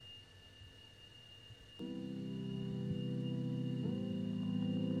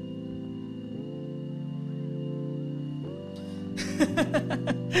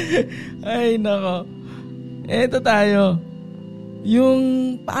Ay, nako. Eto tayo. Yung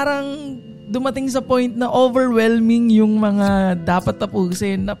parang dumating sa point na overwhelming yung mga dapat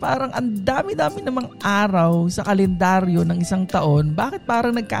tapusin na parang ang dami-dami namang araw sa kalendaryo ng isang taon. Bakit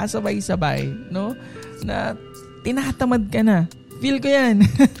parang nagkasabay-sabay, no? Na tinatamad ka na. Feel ko yan.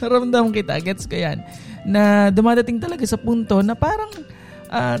 Ramdam kita. Gets ko yan. Na dumadating talaga sa punto na parang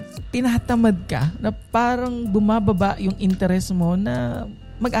tinatamad ka. Na parang bumababa yung interest mo na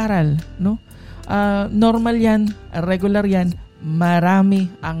mag-aral, no? Normal yan. Regular yan. Marami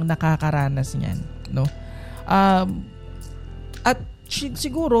ang nakakaranas niyan, no? At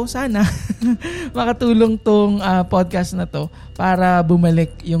siguro sana makatulong tong podcast na to para bumalik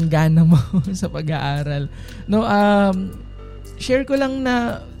yung gana mo sa pag-aaral, no? Share ko lang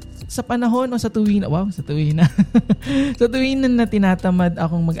na sa panahon o sa tuwin sa tuwin na tinatamad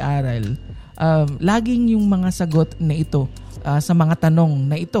akong mag-aral, laging yung mga sagot na ito sa mga tanong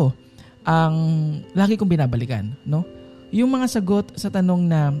na ito ang lagi kong binabalikan, no? Yung mga sagot sa tanong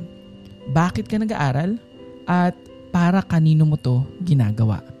na bakit ka nag-aaral at para kanino mo to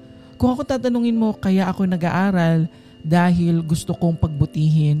ginagawa. Kung ako tatanungin mo, kaya ako nag-aaral dahil gusto kong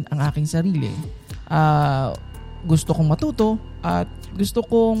pagbutihin ang aking sarili. Gusto kong matuto at gusto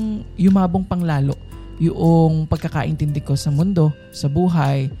kong yumabong panglalo yung pagkakaintindi ko sa mundo, sa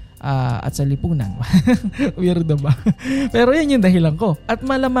buhay, at sa lipunan. Weird ba? Pero yan yung dahilan ko. At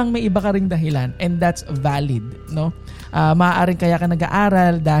malamang may iba ka ring dahilan and that's valid, no? Maaaring kaya ka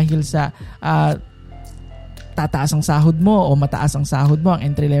nag-aaral dahil sa tataas ang sahod mo o mataas ang sahod mo, ang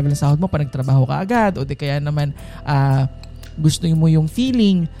entry level ng sahod mo pa nagtrabaho ka agad, o di kaya naman gusto mo yung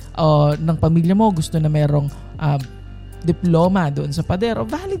feeling ng pamilya mo, gusto na merong diploma doon sa pader.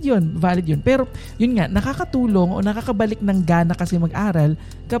 Valid yun. Pero yun nga, nakakatulong o nakakabalik ng gana kasi mag-aral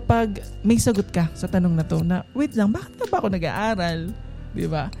kapag may sagot ka sa tanong na to na, wait lang, bakit ka ba ako nag-aaral?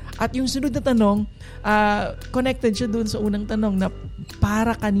 Diba? At yung sunod na tanong, connected siya doon sa unang tanong na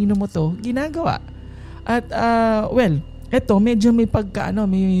para kanino mo to ginagawa. At eto medyo may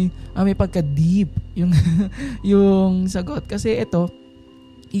may pagka-deep yung yung sagot kasi ito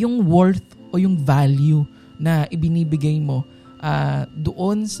yung worth o yung value na ibinibigay mo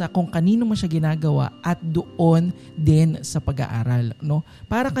doon sa kung kanino mo siya ginagawa at doon din sa pag-aaral, no?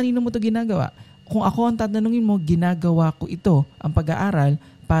 Para kanino mo to ginagawa? Kung ako ang tatanungin mo, ginagawa ko ito, ang pag-aaral,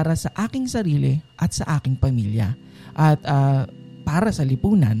 para sa aking sarili at sa aking pamilya. At para sa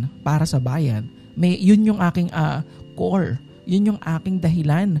lipunan, para sa bayan. Yun yung aking core. Yun yung aking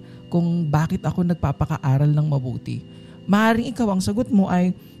dahilan kung bakit ako nagpapaka-aral ng mabuti. Maaaring ikaw ang sagot mo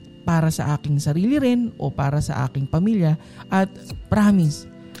ay para sa aking sarili rin o para sa aking pamilya, at promise,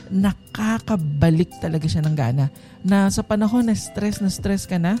 nakakabalik talaga siya ng gana. Na sa panahon na stress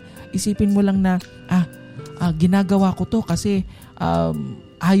ka na, isipin mo lang na ginagawa ko to kasi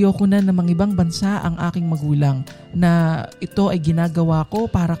ayaw ko na ng mga ibang bansa ang aking magulang, na ito ay ginagawa ko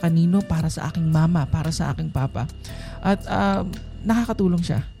para kanino? Para sa aking mama, para sa aking papa. At nakakatulong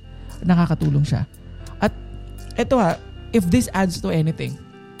siya. At eto if this adds to anything,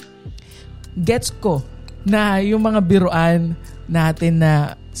 gets ko na yung mga biruan natin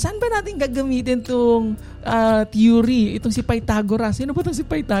na saan ba natin gagamitin itong theory, itong si Pythagoras? Sino ba itong si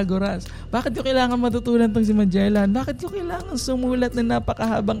Pythagoras? Bakit ko kailangan matutunan itong si Magellan? Bakit ko kailangan sumulat ng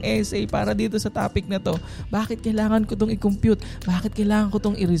napakahabang essay para dito sa topic na to? Bakit kailangan ko itong i-compute? Bakit kailangan ko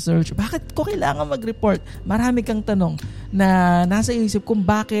itong i-research? Bakit ko kailangan mag-report? Marami kang tanong na nasa isip kung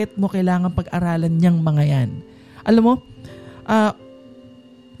bakit mo kailangan pag-aralan niyang mga yan. Alam mo,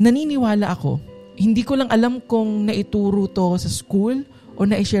 naniniwala ako, hindi ko lang alam kung naituro to sa school o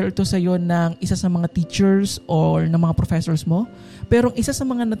na-share to sa iyo ng isa sa mga teachers or ng mga professors mo. Pero isa sa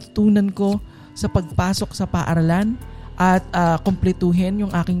mga natutunan ko sa pagpasok sa paaralan at kumpletuhin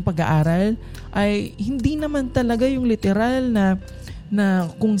yung aking pag-aaral ay hindi naman talaga yung literal na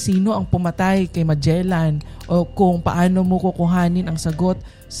kung sino ang pumatay kay Magellan o kung paano mo kukuhanin ang sagot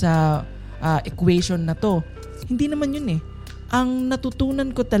sa equation na to. Hindi naman yun eh. Ang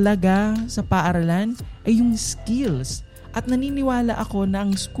natutunan ko talaga sa paaralan ay yung skills. At naniniwala ako na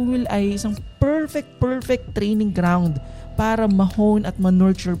ang school ay isang perfect training ground para ma-hone at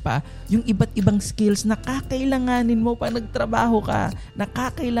ma-nurture pa yung iba't ibang skills na kakailanganin mo pa nagtrabaho ka, na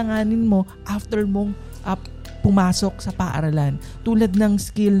kakailanganin mo after mong pumasok sa paaralan. Tulad ng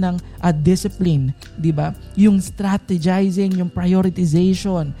skill ng discipline, di ba? Yung strategizing, yung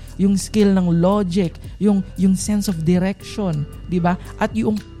prioritization, yung skill ng logic, yung sense of direction, di ba? At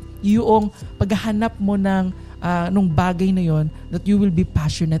yung paghahanap mo ng nung bagay na yon that you will be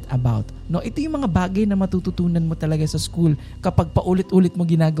passionate about. No, ito yung mga bagay na matututunan mo talaga sa school kapag paulit-ulit mo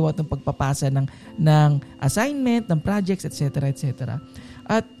ginagawa itong pagpapasa ng assignment, ng projects, etc. etc.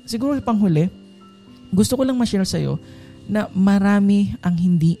 At siguro panghuli, gusto ko lang ma-share sa'yo na marami ang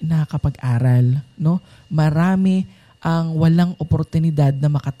hindi nakakapag-aral, no? Marami ang walang oportunidad na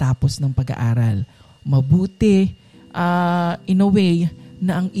makatapos ng pag-aaral. Mabuti, in a way,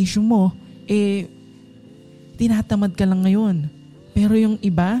 na ang issue mo, tinatamad ka lang ngayon. Pero yung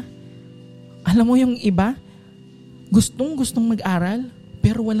iba, alam mo yung iba, gustong mag-aral,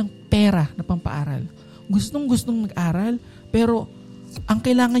 pero walang pera na pampaaral. Gustong mag-aral, pero ang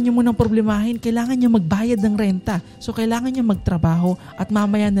kailangan niya munang problemahin, kailangan niya magbayad ng renta. So, kailangan niya magtrabaho at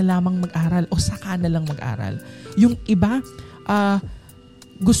mamaya na lamang mag-aral o saka na lang mag-aral. Yung iba,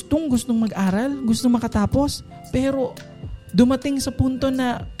 gustong mag-aral, gustong makatapos, pero dumating sa punto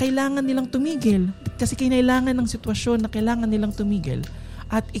na kailangan nilang tumigil kasi kailangan ng sitwasyon na kailangan nilang tumigil.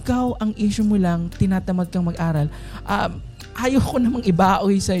 At ikaw, ang issue mo lang, tinatamad kang mag-aral. Ayoko namang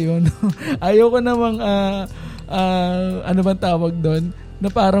ibaoy sa'yo. No? Ayoko namang... ano bang tawag doon? Na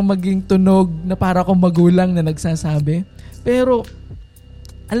parang maging tunog, na para akong magulang na nagsasabi. Pero,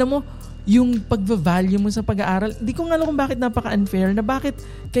 alam mo, yung pag-value mo sa pag-aaral, hindi ko nga alam kung bakit napaka-unfair, na bakit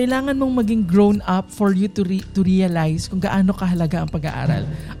kailangan mong maging grown up for you to realize kung gaano kahalaga ang pag-aaral.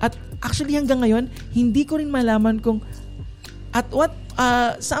 At actually hanggang ngayon, hindi ko rin malaman kung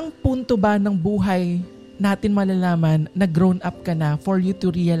saang punto ba ng buhay natin malalaman na grown up ka na for you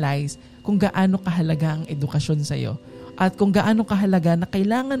to realize kung gaano kahalaga ang edukasyon sa'yo at kung gaano kahalaga na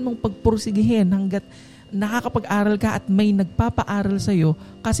kailangan mong pagpursigihin hanggat nakakapag-aral ka at may nagpapaaral sa'yo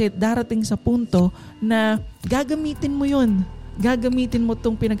kasi darating sa punto na gagamitin mo yun. Gagamitin mo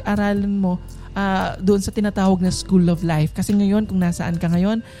itong pinag-aralan mo doon sa tinatawag na School of Life. Kasi ngayon, kung nasaan ka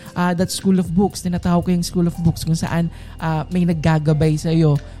ngayon, that School of Books, tinatawag ko yung School of Books kung saan may naggagabay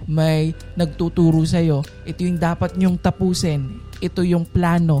sa'yo, may nagtuturo sa'yo. Ito yung dapat nyong tapusin. Ito yung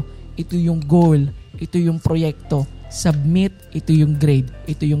plano. Ito yung goal, ito yung proyekto, submit, ito yung grade,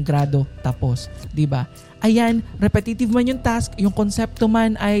 ito yung grado, tapos. Diba? Ayan, repetitive man yung task, yung konsepto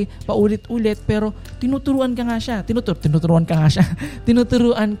man ay paulit-ulit, pero tinuturuan ka nga siya. Tinuturuan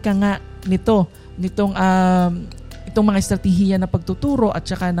ka nga nitong mga estratehiya na pagtuturo at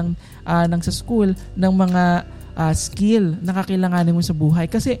saka ng sa school ng mga skill na kakailanganin mo sa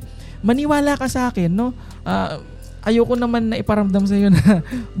buhay. Kasi maniwala ka sa akin, no? Ayoko naman na iparamdam sa iyo na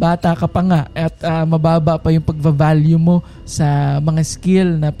bata ka pa nga at mababa pa yung pagva-value mo sa mga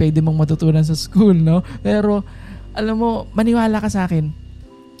skill na pwede mong matutunan sa school, no? Pero alam mo, maniwala ka sa akin,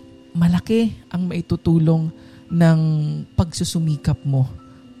 malaki ang maitutulong ng pagsusumikap mo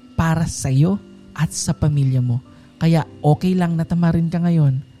para sa iyo at sa pamilya mo. Kaya okay lang na tamarin ka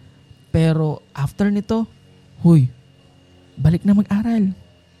ngayon, pero after nito, balik na mag-aral.